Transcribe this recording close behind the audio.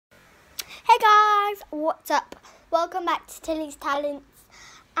guys, what's up? Welcome back to Tilly's Talents,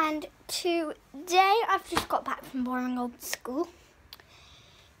 and today I've just got back from boring old school,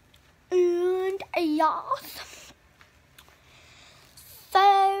 and yes,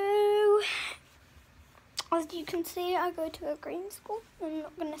 so as you can see I go to a green school. I'm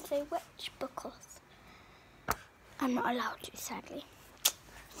not going to say which because I'm not allowed to, sadly.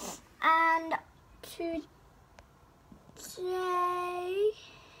 And today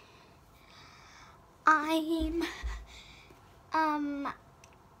I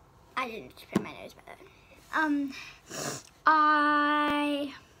didn't spin my nose, but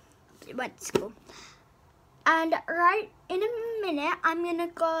I went to school, and right in a minute I'm gonna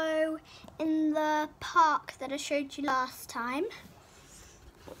go in the park that I showed you last time,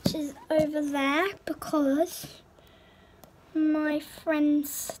 which is over there, because my friend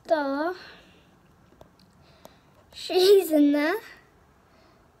Star, she's in there.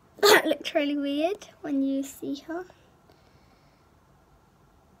 That looks really weird when you see her.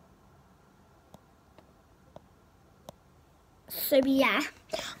 So yeah,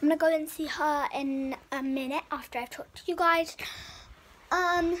 I'm gonna go and see her in a minute after I've talked to you guys.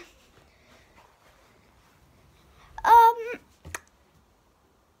 I'm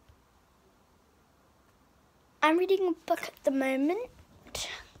reading a book at the moment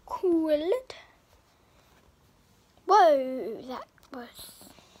called, whoa, that's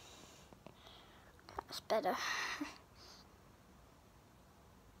better.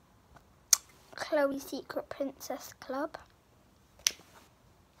 Chloe's Secret Princess Club.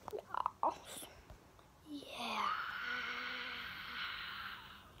 Yeah.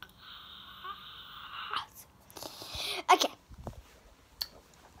 Okay.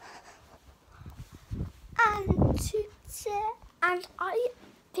 And I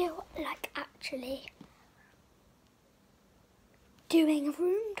feel like actually doing a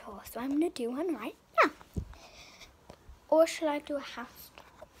room tour, so I'm going to do one right now. Or shall I do a house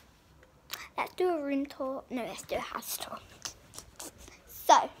tour? Let's do a room tour. No, let's do a house tour.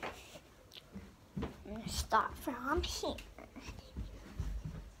 So, I'm going to start from here.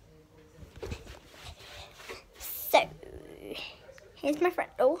 So, here's my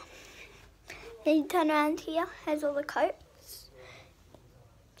front door. Then you turn around here, here's all the coats.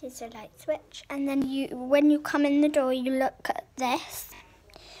 Here's a light switch. And then when you come in the door, you look at this.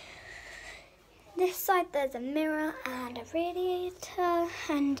 This side there's a mirror and a radiator.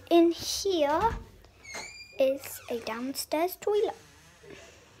 And in here is a downstairs toilet.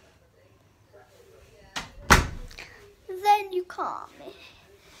 Then you come.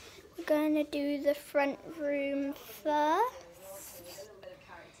 We're going to do the front room first.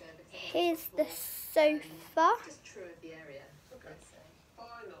 Here's the sofa.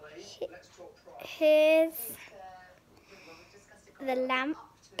 Here's the lamp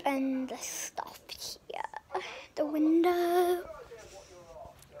and the stuff here. The window.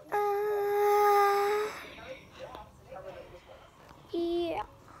 Yeah.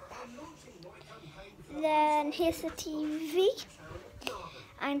 Then here's the TV.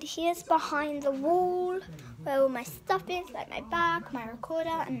 And here's behind the wall where all my stuff is, like my bag, my recorder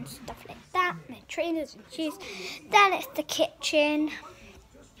and stuff like that, my trainers and shoes. Then it's the kitchen.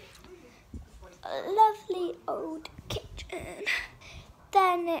 A lovely old kitchen.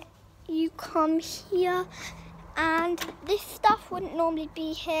 Then you come here, and this stuff wouldn't normally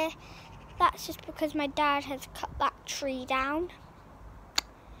be here. That's just because my dad has cut that tree down.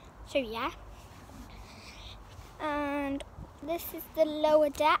 So yeah. And this is the lower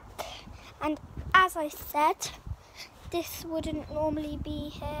deck, and as I said, this wouldn't normally be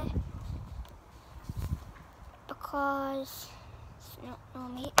here because it's not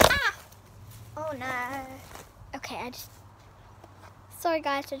normally. Oh no. Okay, sorry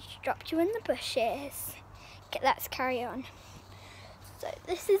guys, I just dropped you in the bushes. Okay, let's carry on. So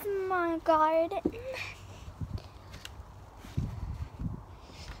this is my garden.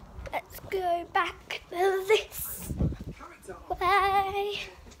 Let's go back this way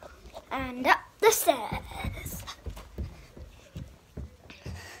and up the stairs.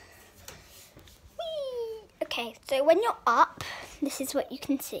 Whee! Okay, so when you're up, this is what you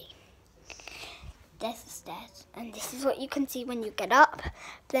can see. There's the stairs, and this is what you can see when you get up.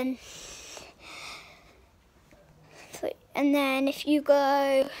 And then if you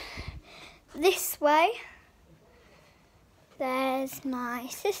go this way, there's my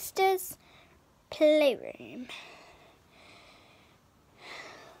sister's playroom.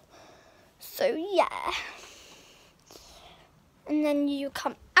 So yeah. And then you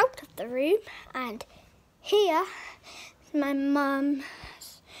come out of the room, and here is my mum's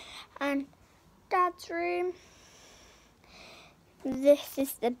and dad's room. This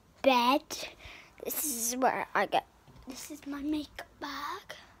is the bed This is where I get, this is my makeup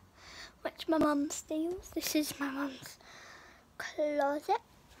bag, which my mum steals. This is my mum's closet.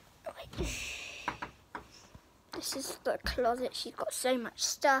 Wait. This is the closet. She's got so much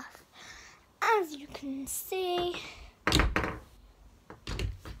stuff, as you can see.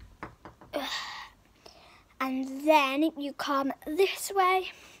 And then you come this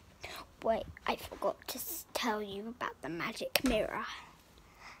way. Wait, I forgot to tell you about the magic mirror.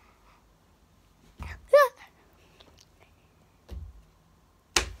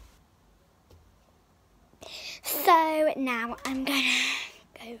 So now I'm gonna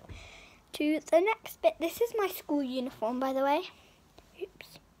go to the next bit. This is my school uniform, by the way.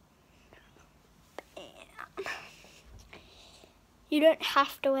 Oops. Bam. You don't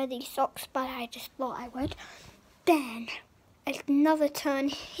have to wear these socks, but I just thought I would. Then another turn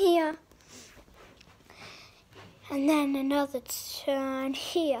here. And then another turn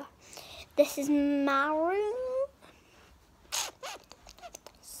here. This is maroon.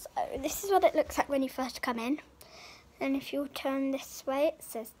 So this is what it looks like when you first come in. And if you turn this way, it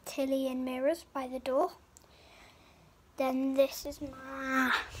says Tilly and Mirrors by the door. Then this is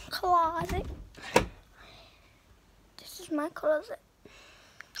my closet. This is my closet.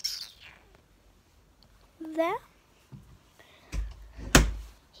 There.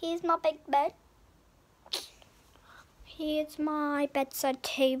 Here's my big bed. Here's my bedside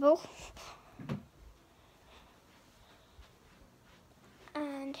table.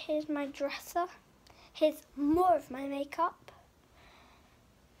 And here's my dresser. Here's more of my makeup.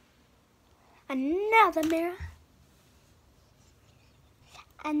 Another mirror.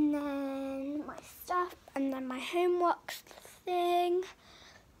 And then my stuff. And then my homework thing.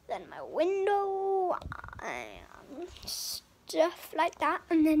 Then my window. And stuff like that.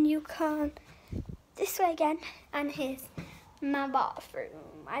 And then you come this way again. And here's my bathroom.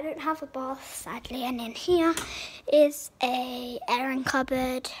 I don't have a bath, sadly. And in here is a airing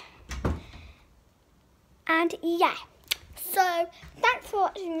cupboard. And yeah, so thanks for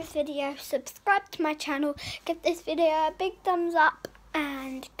watching this video. Subscribe to my channel, give this video a big thumbs up,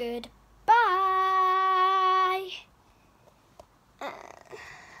 and goodbye.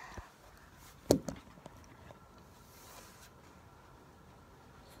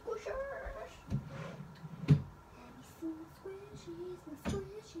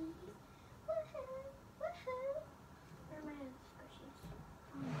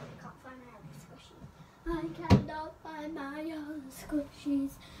 I cannot find my other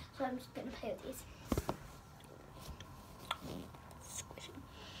squishies, so I'm just going to play with these. Squishy.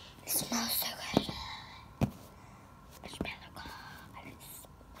 It smells so good. Marshmallow, and it's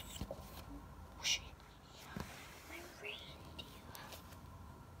so squishy. My reindeer.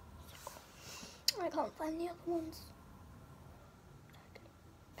 So cool. I can't find the other ones.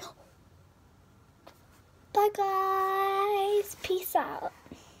 Bye guys, peace out.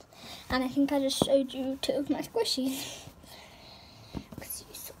 And I think I just showed you two of my squishies, because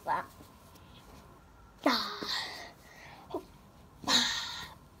you saw that.